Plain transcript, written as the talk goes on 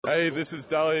Hey, this is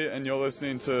Dali, and you're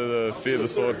listening to the Fear the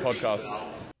Sword podcast.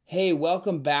 Hey,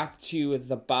 welcome back to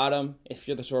The Bottom, a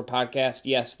Fear the Sword podcast.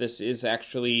 Yes, this is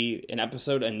actually a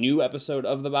new episode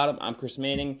of The Bottom. I'm Chris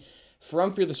Manning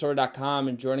from FearTheSword.com,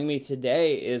 and joining me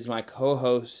today is my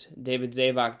co-host, David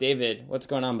Zavok. David, what's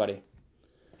going on, buddy?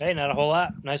 Hey, not a whole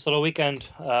lot. Nice little weekend.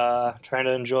 Trying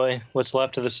to enjoy what's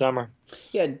left of the summer.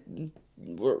 Yeah,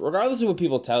 regardless of what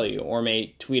people tell you or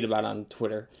may tweet about on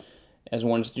Twitter, as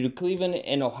one is due to Cleveland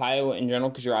and Ohio in general,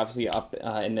 because you're obviously up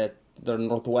in the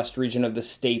northwest region of the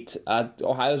state.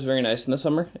 Ohio is very nice in the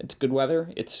summer. It's good weather.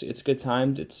 It's good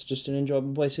times. It's just an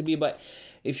enjoyable place to be. But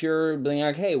if you're being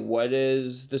like, hey, what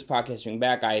is this podcast doing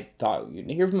back? I thought you'd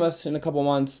hear from us in a couple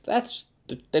months. That's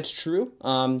true.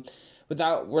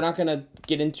 We're not gonna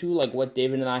get into like what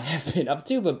David and I have been up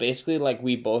to, but basically like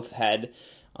we both had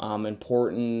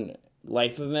important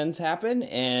life events happen,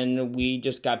 and we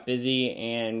just got busy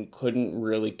and couldn't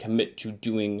really commit to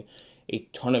doing a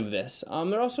ton of this.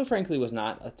 There also, frankly, was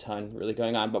not a ton really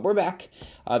going on, but we're back.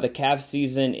 The Cavs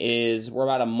season we're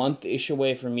about a month-ish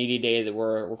away from Media Day. That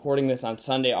we're recording this on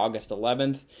Sunday, August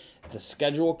 11th. The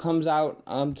schedule comes out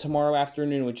tomorrow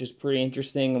afternoon, which is pretty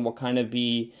interesting, and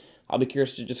I'll be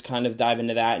curious to just kind of dive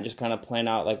into that and just kind of plan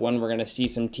out like when we're going to see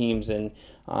some teams, and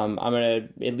I'm going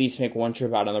to at least make one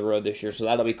trip out on the road this year, so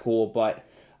that'll be cool. But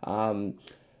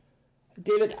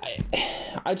David,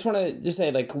 I just want to just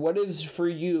say, like, what is for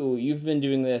you? You've been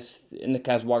doing this in the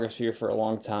Cavs blogosphere for a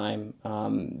long time.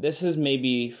 This is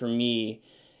maybe for me,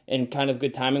 and kind of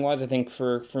good timing wise, I think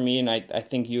for me, and I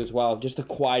think you as well, just the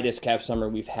quietest Cavs summer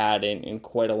we've had in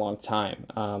quite a long time.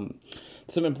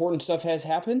 Some important stuff has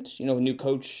happened. New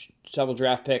coach, several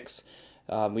draft picks.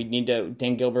 We need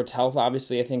Dan Gilbert's health,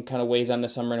 obviously, I think kind of weighs on the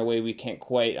summer in a way we can't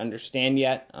quite understand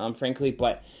yet, frankly.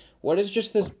 But what is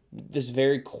just this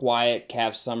very quiet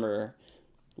Cavs summer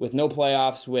with no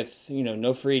playoffs, with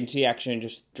no free agency action,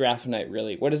 just draft night,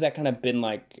 really? What has that kind of been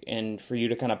like, and for you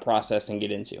to kind of process and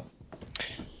get into?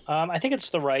 I think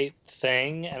it's the right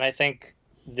thing, and I think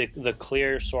the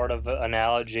clear sort of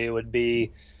analogy would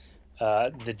be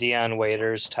the Dion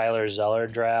Waiters, Tyler Zeller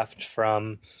draft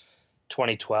from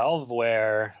 2012,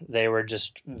 where they were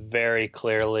just very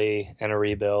clearly in a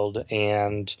rebuild,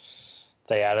 and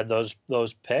they added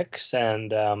those picks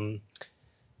and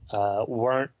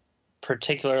weren't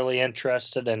particularly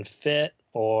interested in fit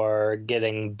or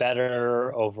getting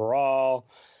better overall.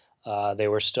 They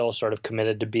were still sort of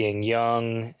committed to being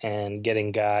young and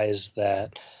getting guys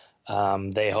that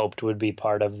they hoped would be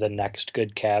part of the next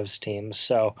good Cavs team.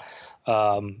 So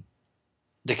the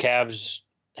Cavs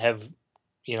have,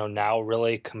 now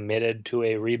really committed to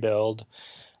a rebuild.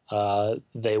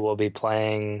 They will be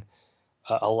playing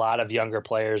a lot of younger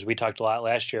players. We talked a lot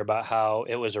last year about how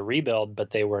it was a rebuild, but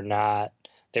they were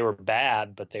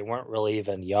bad, but they weren't really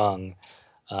even young.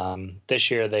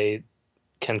 This year they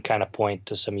can kind of point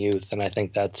to some youth, and I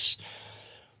think that's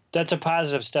a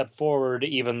positive step forward,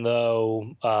 even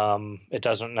though it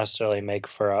doesn't necessarily make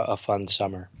for a fun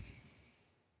summer.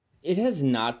 It has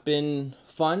not been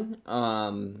fun.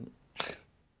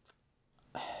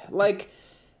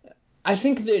 I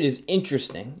think that it is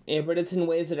interesting, but it's in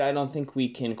ways that I don't think we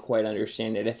can quite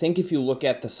understand it. I think if you look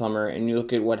at the summer and you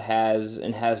look at what has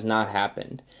and has not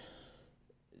happened,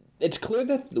 it's clear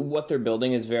that what they're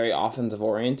building is very offensive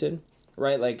oriented,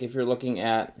 right? Like if you're looking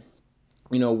at,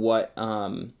 what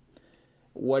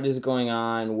is going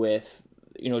on with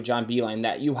John Beilein,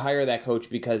 that you hire that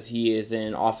coach because he is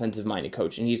an offensive-minded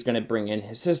coach, and he's going to bring in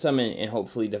his system and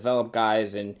hopefully develop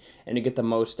guys and to get the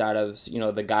most out of,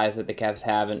 the guys that the Cavs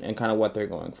have and kind of what they're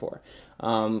going for.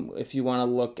 If you want to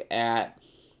look at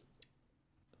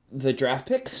the draft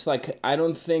picks, like I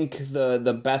don't think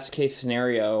the best-case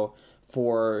scenario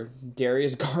for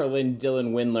Darius Garland,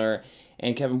 Dylan Windler,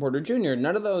 and Kevin Porter Jr.,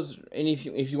 none of those, and if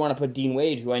you want to put Dean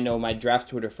Wade, who I know my draft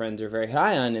Twitter friends are very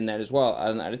high on in that as well,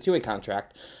 on a two-way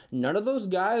contract, none of those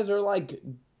guys are like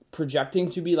projecting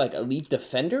to be like elite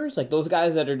defenders, like those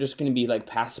guys that are just going to be like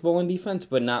passable in defense,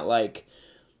 but not like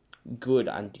good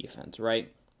on defense,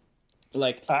 right?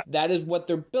 Like that is what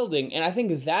they're building, and I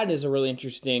think that is a really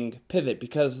interesting pivot,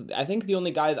 because I think the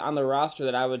only guys on the roster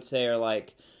that I would say are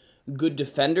like good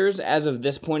defenders as of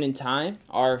this point in time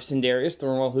are Sindarius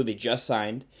Thornwell, who they just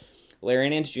signed, Larry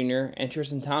Nance Jr., and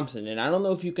Tristan Thompson. And I don't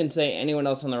know if you can say anyone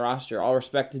else on the roster. All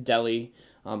respect to Delly,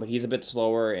 but he's a bit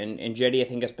slower. And Jetty, I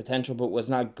think, has potential, but was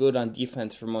not good on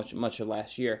defense for much of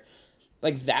last year.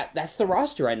 Like, that's the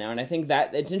roster right now. And I think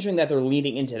that it's interesting that they're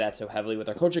leading into that so heavily with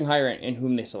their coaching hire and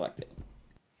whom they selected.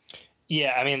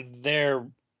 Yeah, I mean, they're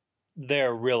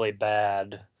really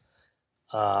bad.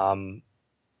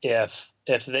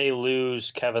 If they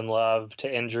lose Kevin Love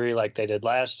to injury like they did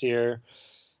last year,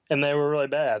 And they were really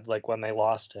bad, like when they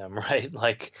lost him, right?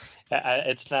 Like,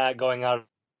 it's not going out on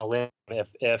a limb.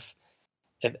 If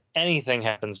anything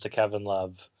happens to Kevin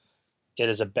Love, it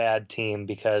is a bad team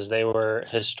because they were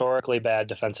historically bad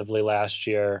defensively last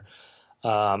year,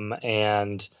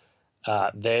 and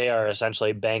they are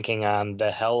essentially banking on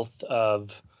the health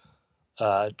of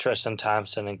Tristan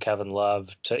Thompson and Kevin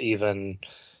Love to even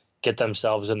get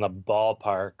themselves in the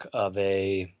ballpark of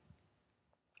a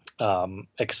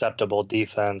acceptable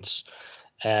defense.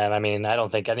 And I mean, I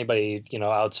don't think anybody,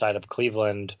 outside of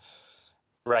Cleveland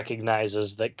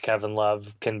recognizes that Kevin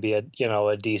Love can be a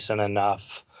decent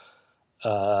enough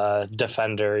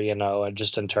defender,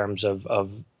 just in terms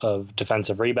of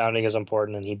defensive rebounding is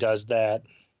important, and he does that.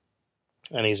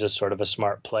 And he's just sort of a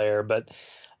smart player. But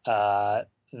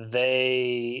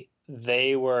they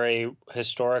were a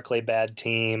historically bad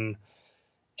team,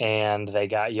 and they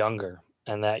got younger.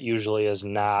 And that usually is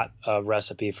not a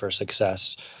recipe for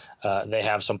success. They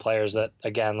have some players that,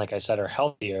 again, like I said, are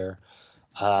healthier.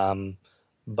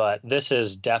 But this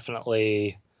is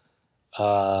definitely,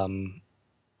 I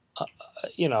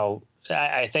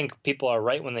think people are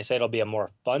right when they say it'll be a more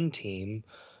fun team.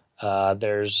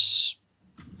 We'll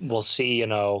see,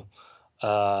 how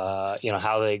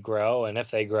they grow and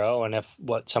if they grow and if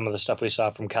what some of the stuff we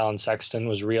saw from Colin Sexton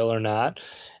was real or not.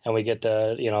 And we get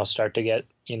to, start to get,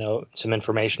 some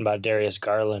information about Darius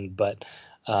Garland, but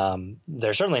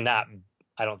they're certainly not,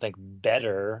 I don't think,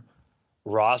 better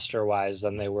roster wise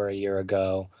than they were a year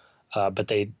ago. But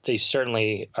they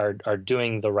certainly are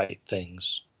doing the right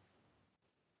things.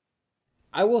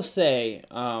 I will say,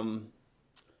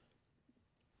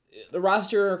 the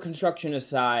roster construction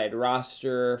aside,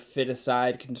 roster fit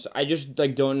aside, I just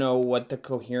don't know what the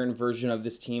coherent version of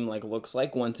this team looks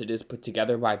like once it is put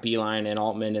together by Beilein and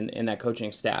Altman and that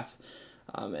coaching staff.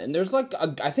 And there's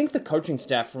I think the coaching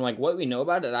staff, from what we know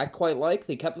about it, I quite like.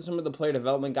 They kept some of the player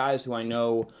development guys who I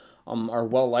know are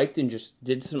well liked and just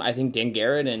did some. I think Dan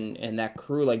Garrett and that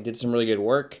crew did some really good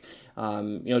work.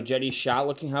 Jetty's shot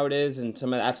looking how it is, and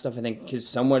some of that stuff I think is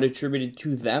somewhat attributed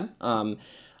to them.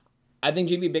 I think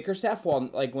JB Bickerstaff, while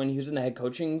when he was in the head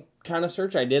coaching kind of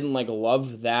search, I didn't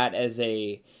love that as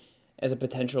a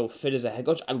potential fit as a head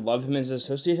coach. I love him as an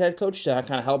associate head coach to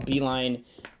kind of help Beilein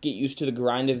get used to the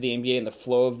grind of the NBA and the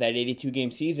flow of that 82-game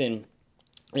season.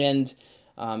 And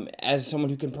as someone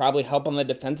who can probably help on the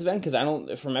defensive end,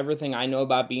 because from everything I know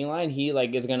about Beilein, he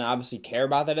is going to obviously care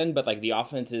about that end, but the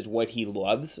offense is what he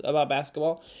loves about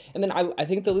basketball. And then I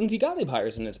think the Lindsey Gottlieb hire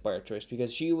is an inspired choice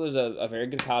because she was a very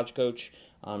good college coach,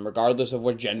 regardless of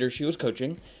what gender she was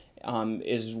coaching.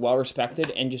 Is well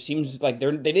respected and just seems like they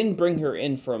didn't bring her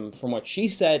in from what she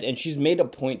said, and she's made a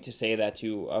point to say that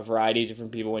to a variety of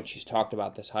different people when she's talked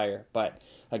about this hire, but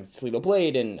Toledo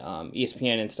Blade and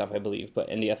ESPN and stuff, I believe, but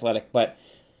in The Athletic. But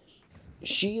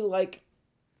she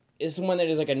is someone that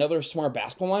is another smart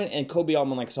basketball mind, and Kobe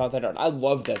Altman saw that out. I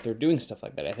love that they're doing stuff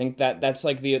like that. I think that's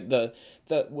the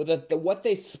what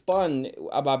they spun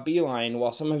about Beilein,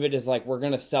 while some of it is we're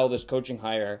gonna sell this coaching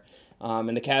hire.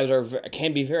 And the Cavs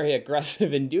can be very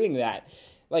aggressive in doing that.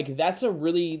 That's a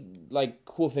really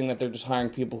cool thing that they're just hiring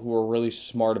people who are really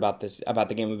smart about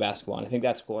the game of basketball. And I think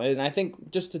that's cool. And I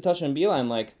think just to touch on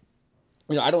Beilein,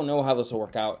 I don't know how this will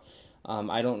work out.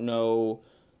 I don't know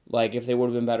if they would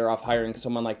have been better off hiring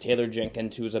someone like Taylor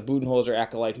Jenkins, who's a Budenholzer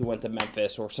acolyte who went to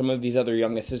Memphis, or some of these other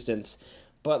young assistants.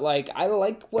 But I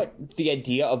like what the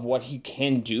idea of what he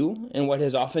can do and what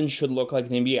his offense should look like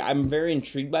in the NBA. I'm very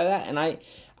intrigued by that, and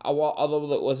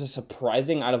although it was a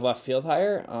surprising out of left field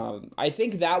hire, I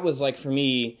think that was for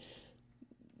me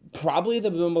probably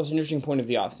the most interesting point of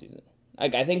the offseason.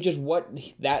 I think just what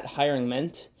that hiring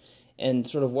meant and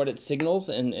sort of what it signals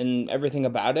and everything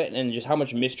about it, and just how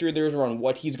much mystery there is around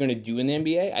what he's going to do in the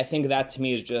NBA. I think that to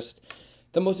me is just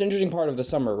the most interesting part of the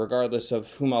summer, regardless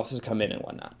of whom else has come in and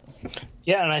whatnot.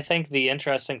 Yeah, and I think the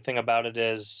interesting thing about it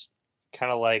is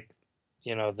kind of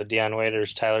the Dion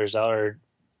Waiters, Tyler Zeller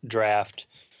draft.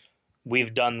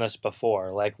 We've done this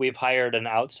before. We've hired an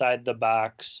outside the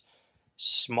box,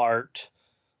 smart,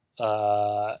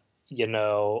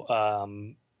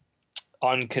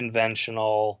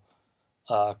 unconventional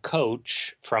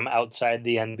coach from outside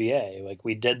the NBA.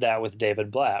 We did that with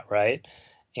David Blatt, right?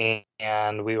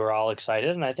 And we were all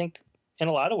excited. And I think in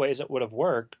a lot of ways it would have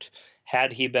worked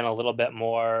had he been a little bit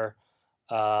more,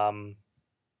 open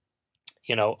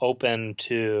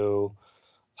to,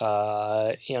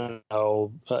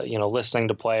 listening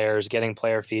to players, getting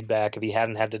player feedback, if he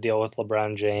hadn't had to deal with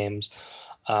LeBron James,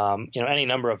 any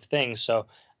number of things. So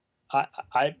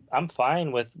I'm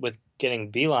fine with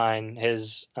getting Beilein.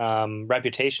 His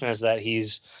reputation is that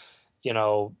he's,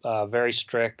 very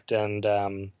strict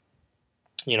and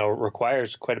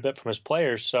requires quite a bit from his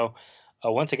players. So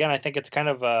once again, I think it's kind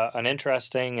of an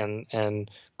interesting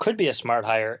and could be a smart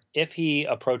hire if he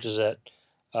approaches it,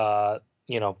 the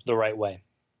right way.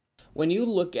 When you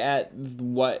look at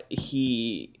what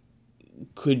he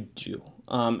could do,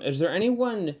 is there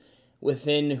anyone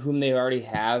within whom they already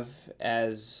have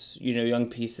as, young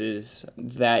pieces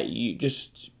that you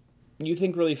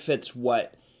think really fits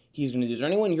what he's going to do? Is there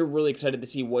anyone you're really excited to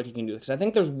see what he can do? Because I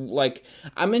think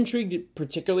I'm intrigued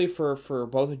particularly for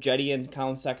both Jetty and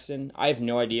Colin Sexton. I have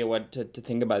no idea what to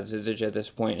think about Zizic at this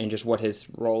point and just what his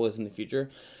role is in the future.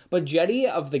 But Jetty,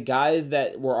 of the guys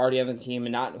that were already on the team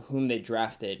and not whom they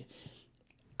drafted,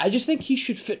 I just think he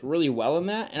should fit really well in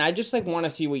that. And I just want to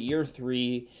see what year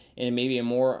 3 and maybe in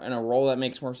a role that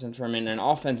makes more sense for him in an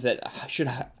offense that should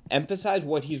emphasize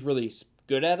what he's really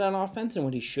good at on offense and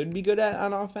what he should be good at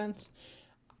on offense.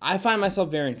 I find myself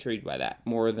very intrigued by that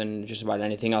more than just about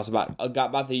anything else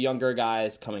about the younger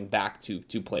guys coming back to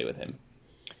play with him.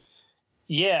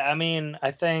 Yeah, I mean,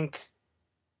 I think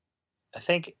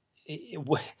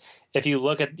if you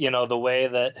look at the way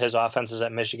that his offenses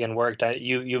at Michigan worked,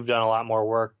 you've done a lot more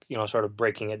work, sort of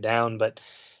breaking it down. But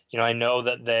I know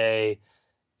that they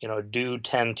do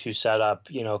tend to set up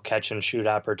catch and shoot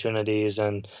opportunities,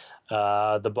 and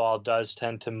the ball does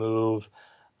tend to move.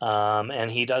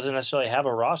 And he doesn't necessarily have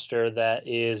a roster that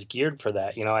is geared for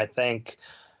that. I think,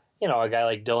 a guy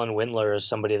like Dylan Windler is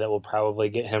somebody that will probably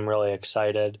get him really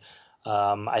excited.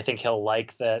 I think he'll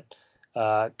like that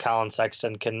Colin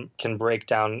Sexton can break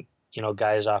down,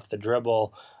 guys off the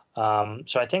dribble.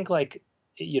 So I think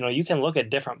you can look at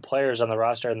different players on the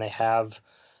roster and they have,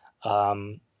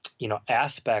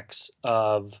 aspects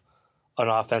of an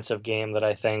offensive game that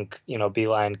I think,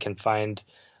 Beilein can find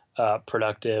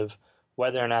productive,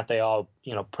 whether or not they all,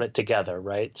 put it together,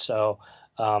 right? So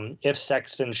if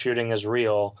Sexton's shooting is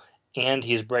real and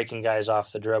he's breaking guys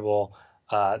off the dribble,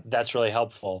 that's really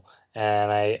helpful.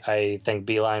 And I think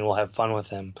Beilein will have fun with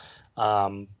him.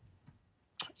 If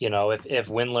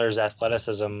Windler's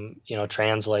athleticism,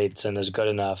 translates and is good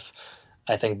enough,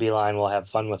 I think Beilein will have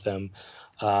fun with him.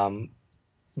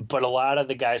 But a lot of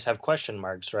the guys have question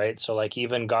marks, right? So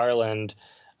even Garland,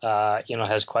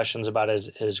 has questions about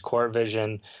his court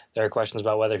vision. There are questions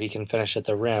about whether he can finish at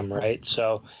the rim, right?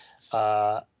 So,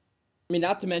 not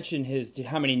to mention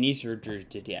how many knee surgeries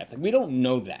did he have? We don't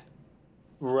know that.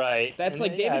 Right. That's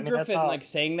David Griffin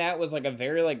saying that was a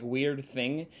very weird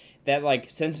thing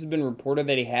that since it's been reported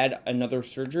that he had another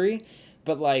surgery,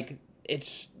 but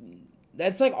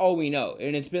that's all we know.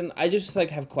 And it's been, I just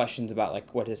have questions about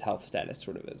what his health status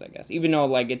sort of is, I guess. Even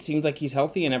though it seems like he's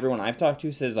healthy and everyone I've talked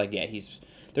to says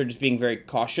they're just being very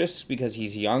cautious because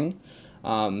he's young.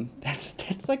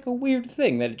 That's a weird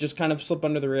thing that it just kind of slipped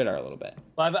under the radar a little bit.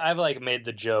 Well, I've made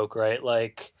the joke, right?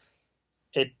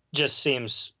 It just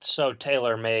seems so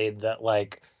tailor-made that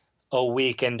a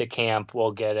week into camp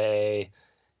we'll get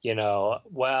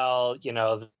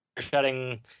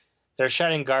they're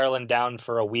shutting Garland down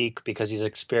for a week because he's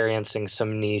experiencing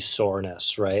some knee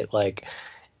soreness, right?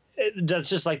 That's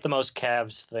just the most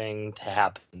Cavs thing to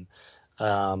happen.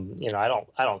 I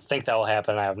don't think that will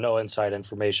happen. I have no inside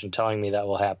information telling me that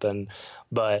will happen,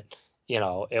 but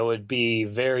it would be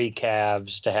very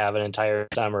Cavs to have an entire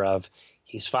summer of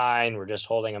he's fine, we're just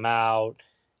holding him out,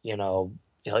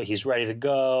 he's ready to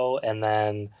go, and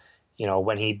then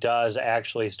when he does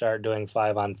actually start doing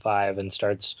 5-on-5 and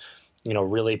starts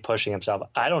really pushing himself,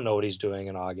 I don't know what he's doing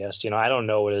in August. I don't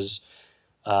know what his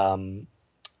I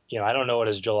don't know what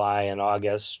his July and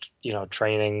August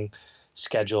training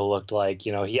schedule looked like.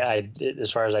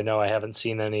 As far as I know, I haven't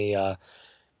seen any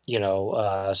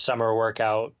summer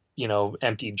workout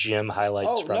empty gym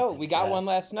highlights. We got one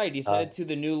last night. He said it to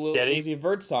the new Lil Uzi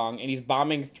Vert song, and he's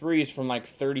bombing threes from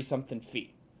 30-something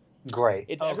feet. Great.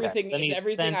 It's everything. It's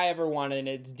everything I ever wanted, and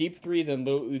it's deep threes and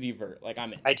Lil Uzi Vert.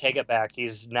 I'm in. I take it back.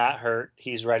 He's not hurt.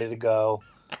 He's ready to go.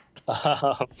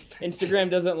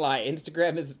 Instagram doesn't lie.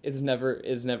 Instagram is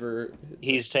never.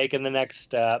 He's taken the next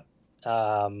step.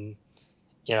 Well,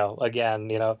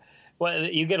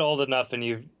 you get old enough, and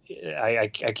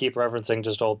I keep referencing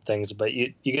just old things, but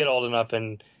you get old enough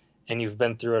and you've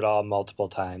been through it all multiple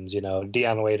times.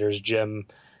 Dion Waiters' gym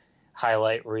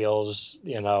highlight reels,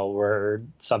 were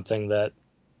something that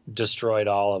destroyed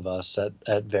all of us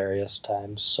at various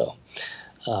times. So,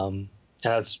 and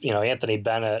that's, Anthony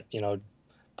Bennett,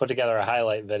 put together a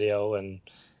highlight video and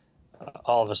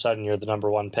all of a sudden you're the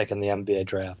number one pick in the NBA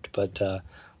draft, but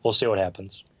we'll see what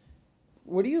happens.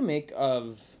 What do you make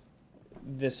of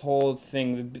this whole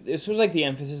thing? This was the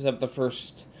emphasis of the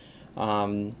first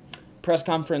press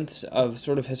conference of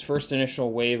sort of his first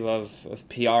initial wave of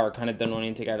PR kind of done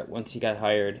once he got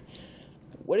hired.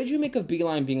 What did you make of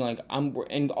Beeline being like,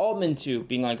 and Altman too,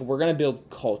 being like, we're going to build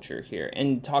culture here,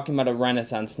 and talking about a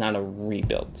renaissance, not a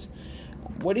rebuild?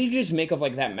 What do you just make of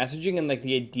like that messaging and like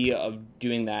the idea of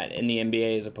doing that in the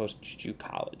NBA as opposed to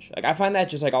college? Like, I find that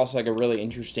just like also like a really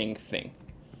interesting thing.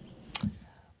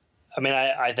 I mean,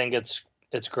 I think it's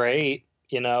great,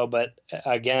 but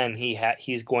again,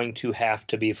 he's going to have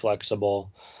to be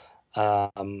flexible,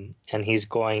 and he's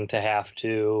going to have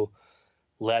to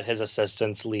let his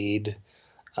assistants lead.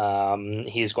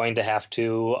 He's going to have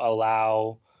to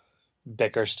allow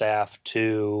Bickerstaff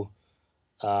to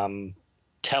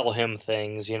tell him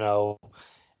things,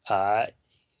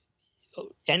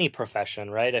 any profession,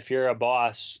 right? If you're a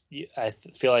boss, I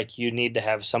feel like you need to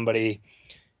have somebody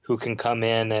who can come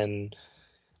in and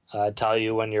tell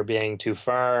you when you're being too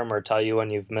firm or tell you when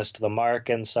you've missed the mark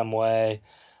in some way.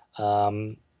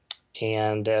 And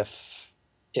if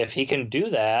he can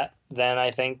do that, then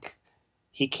I think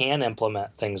he can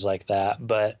implement things like that.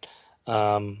 But,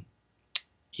 it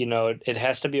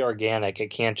has to be organic.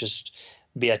 It can't just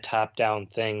be a top-down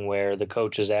thing where the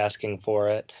coach is asking for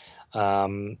it,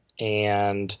 and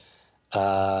he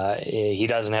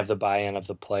doesn't have the buy-in of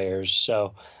the players.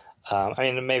 So,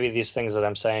 maybe these things that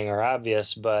I'm saying are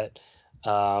obvious, but,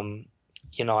 I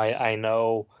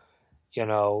know,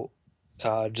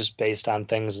 just based on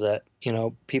things that,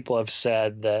 people have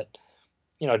said that,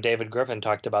 David Griffin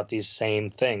talked about these same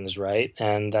things, right?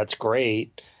 And that's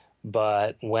great.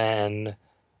 But when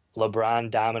LeBron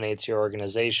dominates your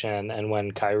organization and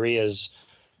when Kyrie is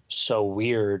so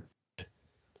weird,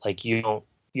 like you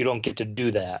don't get to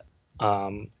do that.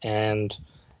 And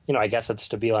I guess it's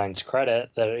to Beeline's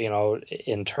credit that,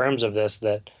 in terms of this,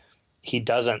 that he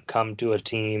doesn't come to a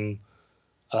team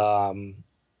that,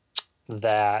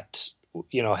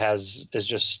 is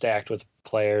just stacked with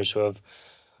players who have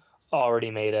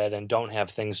already made it and don't have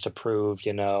things to prove,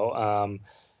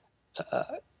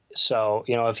 So,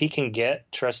 if he can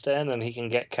get Tristan and he can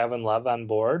get Kevin Love on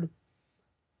board,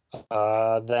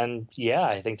 then, yeah,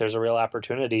 I think there's a real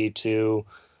opportunity to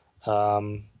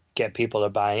get people to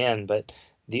buy in. But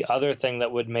the other thing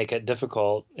that would make it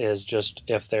difficult is just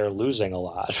if they're losing a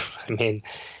lot. I mean,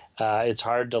 it's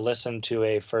hard to listen to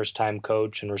a first-time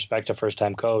coach and respect a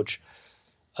first-time coach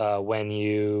when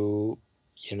you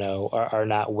are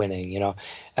not winning,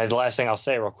 And the last thing I'll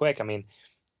say real quick, I mean,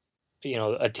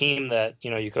 a team that,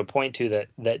 you could point to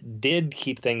that did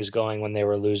keep things going when they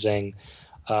were losing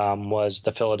was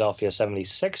the Philadelphia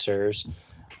 76ers.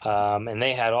 And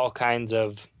they had all kinds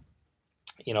of,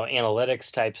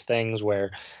 analytics types things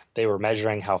where they were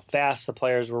measuring how fast the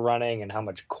players were running and how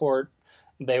much court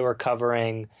they were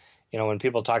covering. When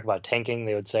people talk about tanking,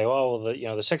 they would say, oh,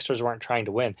 well, the Sixers weren't trying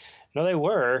to win. No, they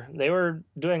were. They were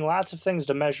doing lots of things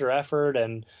to measure effort,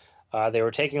 and they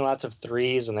were taking lots of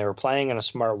threes, and they were playing in a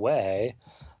smart way.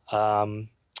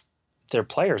 Their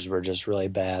players were just really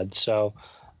bad. So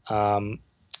I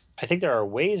think there are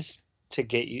ways to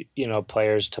get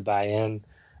players to buy in,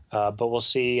 but we'll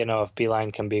see if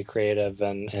Beeline can be creative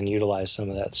and utilize some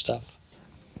of that stuff.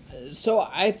 So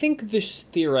I think this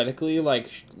theoretically,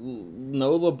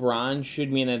 no LeBron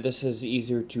should mean that this is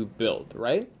easier to build,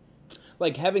 right?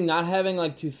 Like not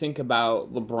having to think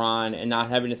about LeBron and not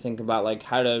having to think about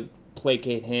how to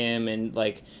placate him and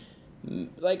I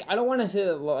don't want to say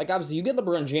that obviously you get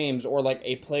LeBron James or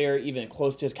a player even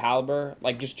close to his caliber,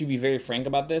 just to be very frank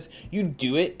about this, you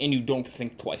do it and you don't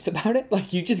think twice about it.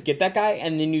 You just get that guy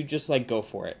and then you just go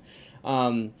for it.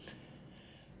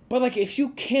 But if you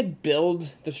can't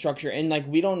build the structure and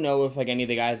we don't know if any of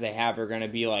the guys they have are going to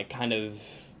be kind of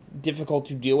difficult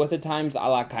to deal with at times, a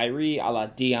la Kyrie, a la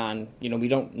Dion. We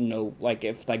don't know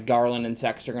if Garland and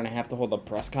Sex are going to have to hold a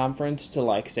press conference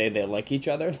to say they like each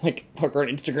other, or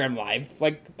an Instagram live,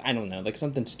 I don't know,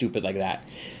 something stupid like that.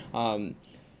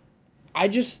 I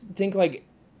just think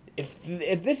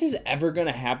if this is ever going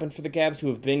to happen for the Cavs, who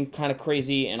have been kind of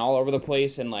crazy and all over the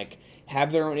place and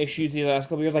have their own issues the last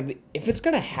couple years, if it's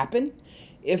going to happen,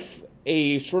 if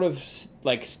a sort of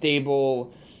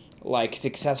stable,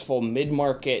 successful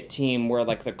mid-market team where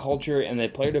the culture and the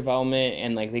player development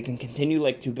and they can continue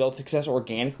to build success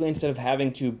organically instead of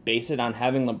having to base it on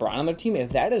having LeBron on their team,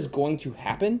 if that is going to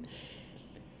happen,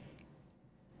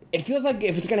 it feels like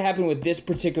if it's going to happen with this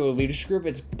particular leadership group,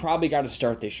 it's probably got to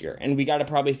start this year, and we got to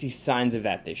probably see signs of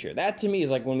that this year. That to me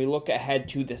is when we look ahead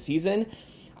to the season,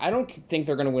 I don't think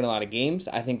they're going to win a lot of games.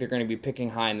 I think they're going to be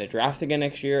picking high in the draft again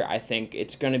next year. I think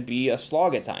it's going to be a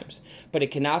slog at times. But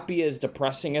it cannot be as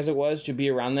depressing as it was to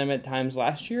be around them at times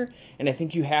last year. And I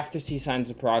think you have to see signs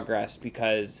of progress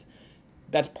because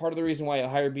that's part of the reason why I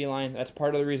hired Beeline. That's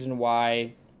part of the reason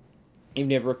why even if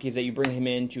you have rookies, that you bring him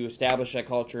in to establish that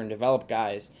culture and develop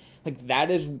guys. Like, that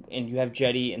is, and you have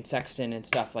Jetty and Sexton and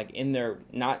stuff, like, in there,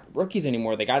 not rookies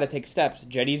anymore. They got to take steps.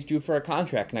 Jetty's due for a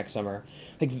contract next summer.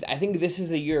 Like, I think this is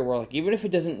the year where, like, even if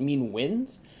it doesn't mean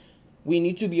wins, we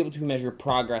need to be able to measure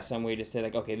progress some way to say,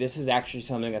 like, okay, this is actually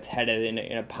something that's headed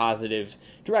in a positive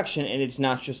direction, and it's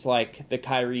not just, like, the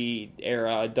Kyrie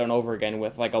era done over again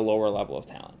with, like, a lower level of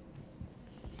talent.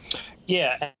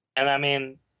 Yeah, and I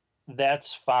mean,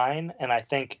 that's fine, and I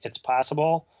think it's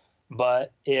possible,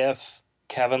 but if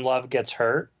Kevin Love gets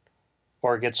hurt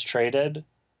or gets traded,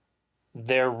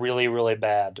 they're really, really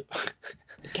bad.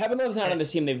 Kevin Love's not on the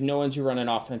team. They have no one to run an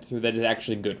offense through that is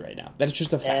actually good right now. That's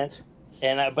just a fact.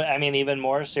 But I mean, even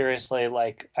more seriously,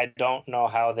 like, I don't know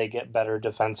how they get better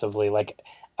defensively. Like,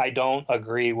 I don't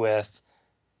agree with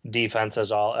defense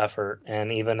as all effort.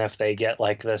 And even if they get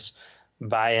like this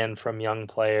buy-in from young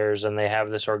players and they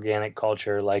have this organic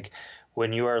culture, like,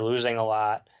 when you are losing a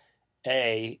lot,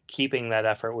 keeping that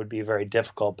effort would be very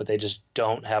difficult, but they just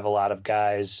don't have a lot of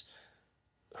guys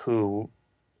who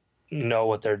know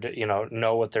what they're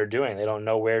doing. They don't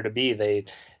know where to be. They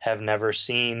have never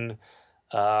seen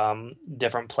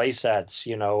different play sets.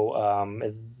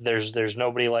 There's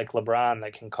nobody like LeBron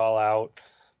that can call out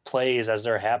plays as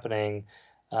they're happening,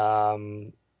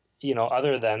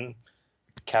 other than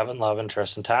Kevin Love and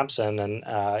Tristan Thompson,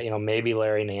 and maybe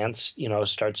Larry Nance,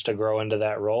 starts to grow into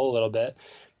that role a little bit,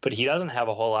 but he doesn't have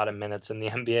a whole lot of minutes in the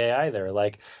NBA either.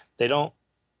 Like, they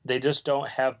just don't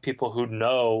have people who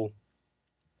know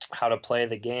how to play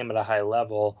the game at a high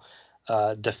level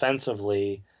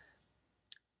defensively,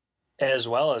 as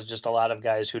well as just a lot of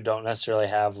guys who don't necessarily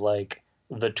have like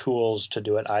the tools to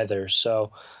do it either.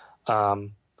 So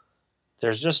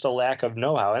there's just a lack of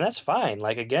know-how, and that's fine.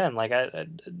 Like, again, like I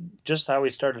just how we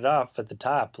started off at the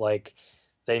top, like,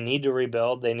 they need to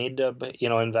rebuild, they need to,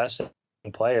 invest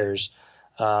in players.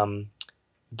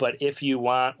 But if you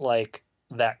want like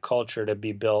that culture to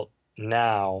be built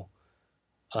now,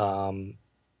 they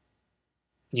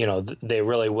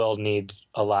really will need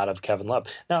a lot of Kevin Love.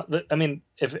 Now,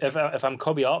 if I'm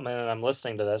Kobe Altman and I'm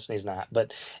listening to this, and he's not,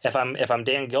 but if I'm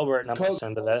Dan Gilbert and I'm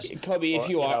listening to this, Kobe,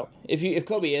 if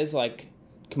Kobe is, like,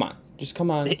 come on, just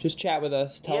chat with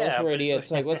us, tell us we're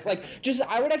idiots. I would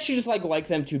actually just like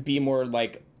them to be more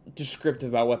like descriptive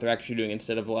about what they're actually doing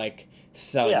instead of like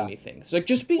selling me things. Like,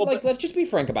 just be let's just be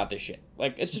frank about this shit.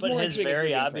 Like, it's just. But his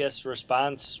very obvious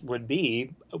response would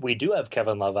be, "We do have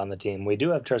Kevin Love on the team. We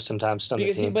do have Tristan Thompson on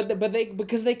the team."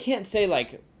 Because they can't say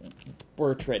like,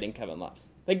 we're trading Kevin Love.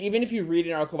 Like, even if you read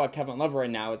an article about Kevin Love right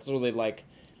now, it's literally like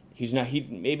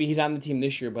maybe he's on the team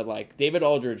this year, but like David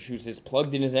Aldridge, who's as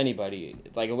plugged in as anybody,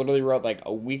 like literally wrote like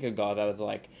a week ago that was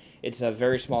like, it's a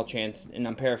very small chance, and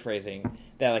I'm paraphrasing,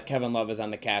 that like Kevin Love is on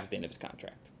the Cavs at the end of his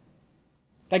contract.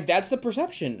 Like, that's the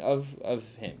perception of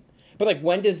him. But like,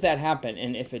 when does that happen?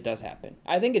 And if it does happen,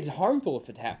 I think it's harmful if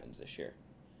it happens this year.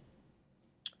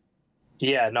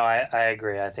 Yeah, no, I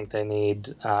agree. I think they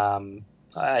need.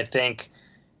 I think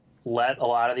let a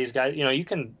lot of these guys. You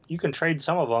can trade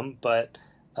some of them, but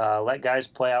let guys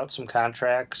play out some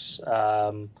contracts.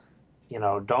 Don't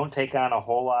take on a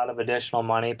whole lot of additional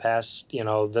money past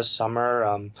this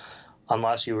summer,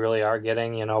 unless you really are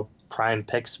getting prime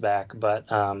picks back.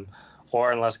 But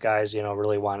or unless guys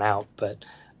really want out. But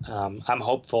I'm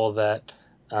hopeful that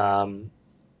some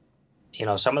of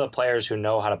the players who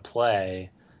know how to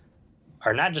play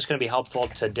are not just going to be helpful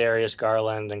to Darius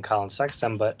Garland and Colin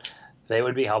Sexton, but they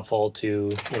would be helpful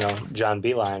to John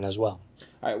Beilein as well.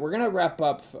 All right, we're going to wrap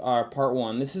up our part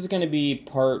one. This is going to be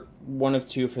part 1 of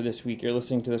 2 for this week. You're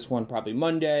listening to this one probably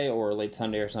Monday or late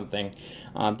Sunday or something.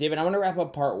 David, I want to wrap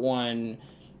up part 1.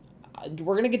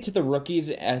 We're going to get to the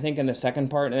rookies, I think, in the second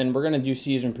part, and then we're going to do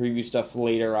season preview stuff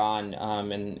later on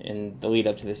in the lead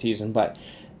up to the season. But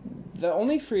the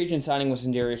only free agent signing was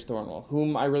Sindarius Thornwell,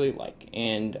 whom I really like,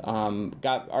 and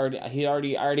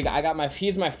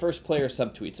he's my first player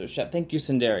subtweet. So thank you,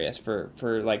 Sindarius,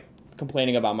 for like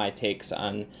complaining about my takes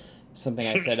on something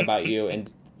I said about you,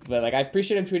 but like, I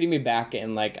appreciate him tweeting me back,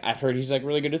 and like, I've heard he's like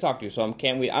really good to talk to, so I'm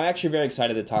actually very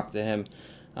excited to talk to him,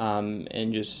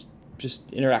 and just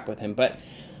interact with him. But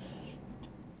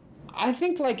I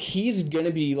think like he's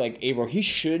gonna be like he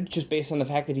should, just based on the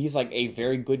fact that he's like a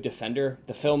very good defender.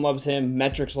 The film loves him,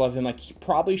 metrics love him. Like, he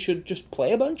probably should just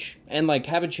play a bunch and like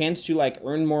have a chance to like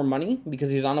earn more money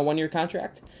because he's on a 1-year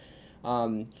contract.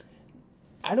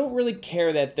 I don't really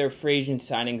care that their free agent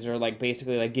signings are like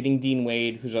basically like getting Dean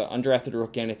Wade, who's an undrafted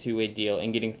rookie on a 2-way deal,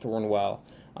 and getting Thornwell.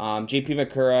 JP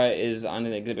Makura is on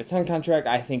an Exhibit 10 contract.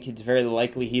 I think it's very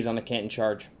likely he's on the Canton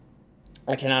charge.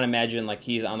 I cannot imagine like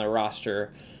he's on the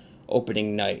roster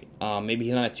opening night. Maybe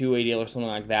he's on a two-way deal or something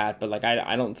like that, but like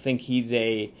I don't think he's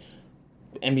a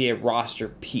NBA roster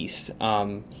piece.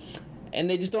 And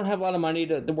they just don't have a lot of money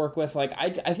to work with. Like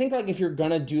I think like if you're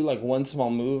gonna do like one small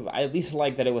move, I at least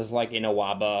like that it was like an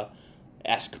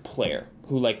Nwaba-esque player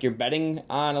who like you're betting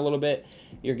on a little bit.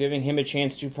 You're giving him a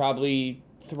chance to probably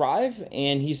thrive,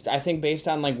 and he's, I think, based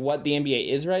on like what the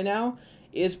NBA is right now,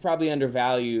 is probably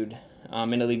undervalued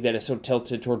in a league that is so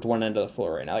tilted towards one end of the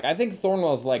floor right now. Like I think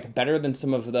Thornwell's like better than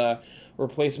some of the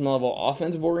replacement level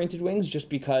offensive oriented wings, just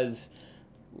because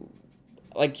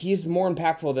like he's more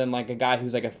impactful than like a guy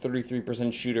who's like a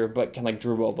 33% shooter but can like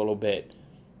dribble a little bit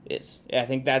is. I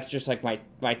think that's just like my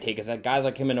take, is that guys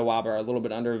like him and Nwaba are a little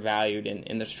bit undervalued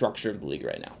in the structure of the league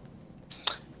right now.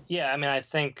 Yeah, I mean, I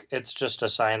think it's just a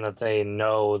sign that they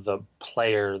know the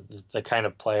player, the kind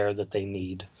of player that they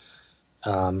need.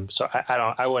 So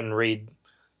I wouldn't read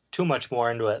too much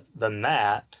more into it than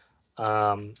that.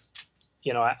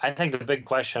 You know, I think the big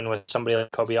question with somebody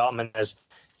like Koby Altman is,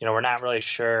 you know, we're not really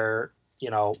sure, you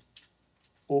know,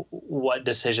 what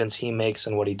decisions he makes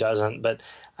and what he doesn't. But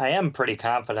I am pretty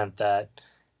confident that,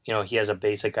 you know, he has a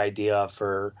basic idea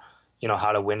for, you know,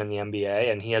 how to win in the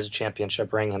NBA, and he has a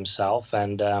championship ring himself.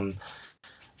 And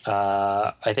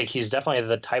I think he's definitely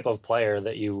the type of player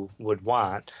that you would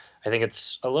want. I think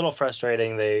it's a little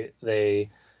frustrating they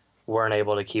weren't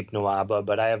able to keep Nwaba,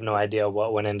 but I have no idea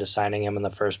what went into signing him in the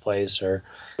first place, or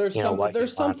there's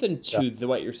something to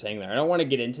what you're saying there. I don't want to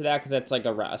get into that because that's like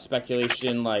a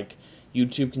speculation, like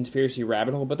YouTube conspiracy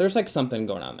rabbit hole. But there's like something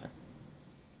going on there,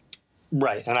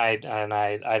 right? And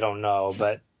I don't know,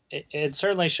 but it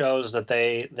certainly shows that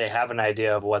they have an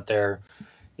idea of what their,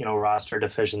 you know, roster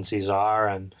deficiencies are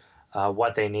and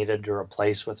what they needed to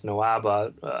replace with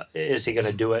Nwaba. Is he going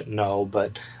to do it? No,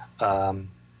 but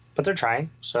they're trying.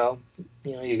 So,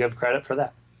 you know, you give credit for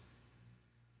that.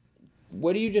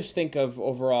 What do you just think of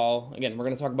overall? Again, we're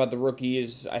going to talk about the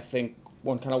rookies, I think,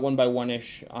 one by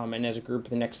one-ish, and as a group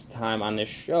the next time on this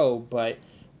show. But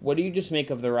what do you just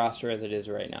make of the roster as it is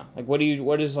right now? Like, what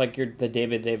is like the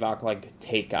David Zavok like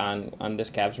take on this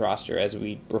Cavs roster as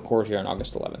we record here on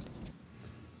August 11th?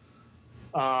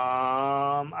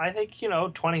 I think, you know,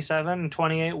 27,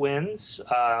 28 wins.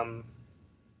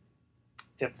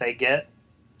 If they get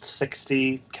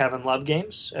 60 Kevin Love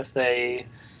games, if they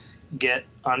get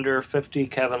under 50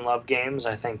 Kevin Love games,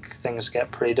 I think things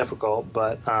get pretty difficult.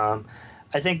 But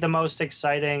I think the most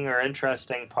exciting or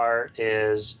interesting part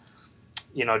is,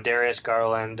 you know, Darius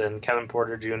Garland and Kevin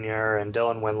Porter Jr. and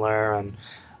Dylan Windler,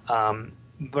 and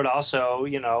but also,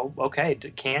 you know, okay,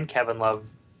 can Kevin Love,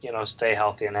 you know, stay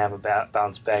healthy and have a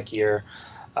bounce back year?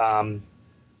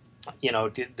 You know,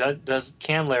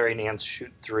 can Larry Nance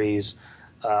shoot threes?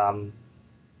 And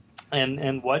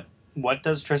what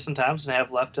does Tristan Thompson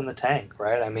have left in the tank,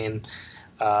 right? I mean,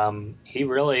 he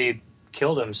really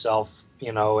killed himself,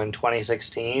 you know, in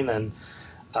 2016, and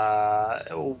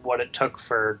what it took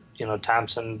for, you know,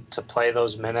 Thompson to play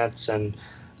those minutes, and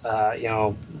you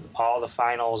know, all the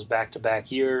finals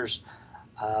back-to-back years.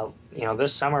 You know,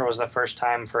 this summer was the first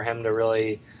time for him to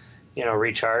really, you know,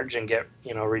 recharge and get,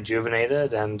 you know,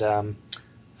 rejuvenated, and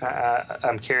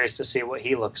I'm curious to see what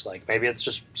he looks like. Maybe it's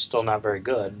just still not very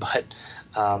good, but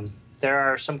there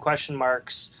are some question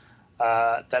marks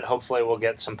that hopefully we'll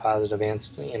get some positive answers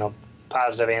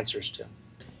to.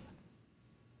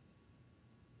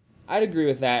 I'd agree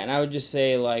with that, and I would just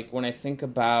say, like, when I think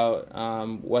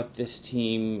about what this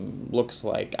team looks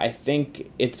like, I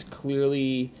think it's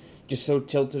clearly just so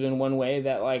tilted in one way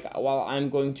that, like, while I'm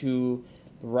going to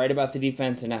write about the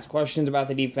defense and ask questions about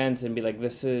the defense and be like,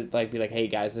 this is like, be like, hey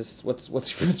guys, this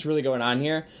what's really going on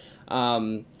here.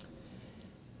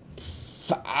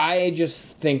 I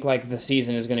just think like the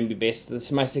season is going to be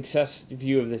based. My success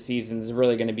view of the season is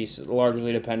really going to be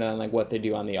largely dependent on like what they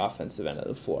do on the offensive end of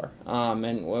the floor,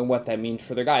 and what that means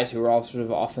for their guys who are all sort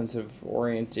of offensive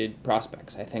oriented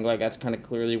prospects. I think like that's kind of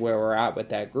clearly where we're at with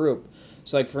that group.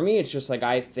 So like for me, it's just like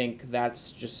I think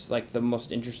that's just like the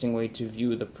most interesting way to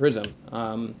view the prism.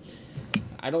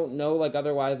 I don't know like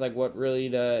otherwise like what really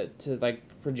to like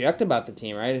project about the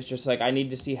team, right? It's just like I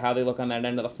need to see how they look on that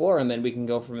end of the floor, and then we can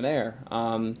go from there.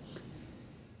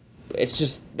 It's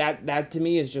just that to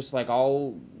me is just like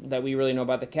all that we really know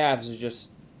about the Cavs is just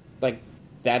like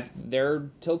that they're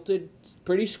tilted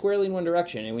pretty squarely in one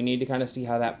direction, and we need to kind of see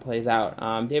how that plays out.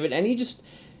 David,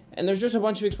 and there's just a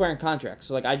bunch of expiring contracts,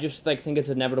 so like I just like think it's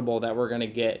inevitable that we're gonna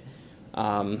get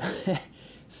some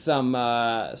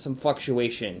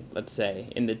fluctuation, let's say,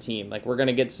 in the team. Like we're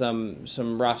gonna get some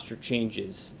roster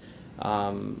changes,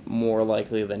 more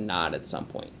likely than not at some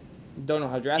point. Don't know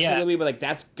how drastic it'll be, but like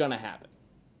that's gonna happen.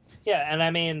 Yeah, and I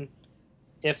mean,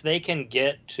 if they can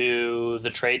get to the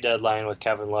trade deadline with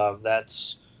Kevin Love,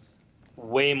 that's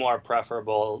way more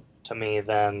preferable to me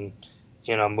than,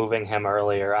 moving him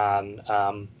earlier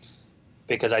on,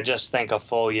 because I just think a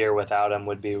full year without him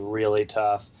would be really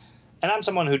tough. And I'm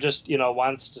someone who just,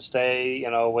 wants to stay,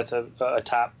 with a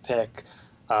top pick.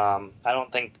 I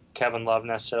don't think Kevin Love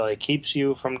necessarily keeps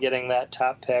you from getting that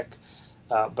top pick,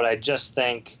 but I just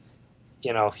think,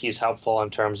 he's helpful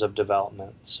in terms of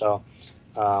development. So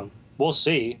we'll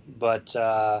see. But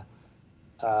no,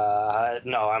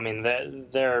 I mean,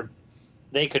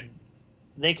 they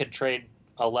could trade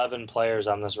 11 players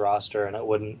on this roster, and it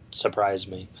wouldn't surprise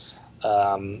me.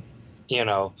 They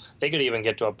could even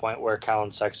get to a point where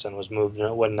Colin Sexton was moved, and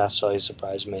it wouldn't necessarily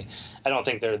surprise me. I don't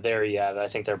think they're there yet. I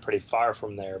think they're pretty far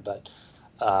from there, but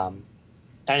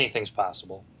anything's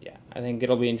possible. Yeah, I think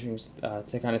it'll be interesting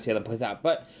to kind of see how that plays out.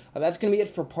 But that's going to be it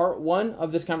for part one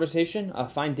of this conversation.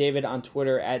 Find David on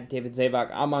Twitter at David Zavok.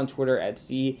 I'm on Twitter at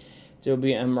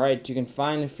CWM Right. You can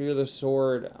find Fear the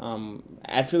Sword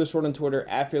at Fear the Sword on Twitter,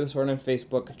 at Fear the Sword on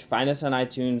Facebook. Find us on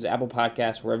iTunes, Apple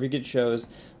Podcasts, wherever you get shows.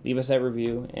 Leave us that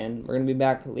review, and we're going to be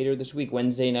back later this week,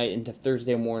 Wednesday night into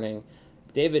Thursday morning.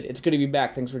 David, it's good to be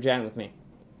back. Thanks for chatting with me.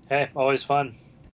 Hey, always fun.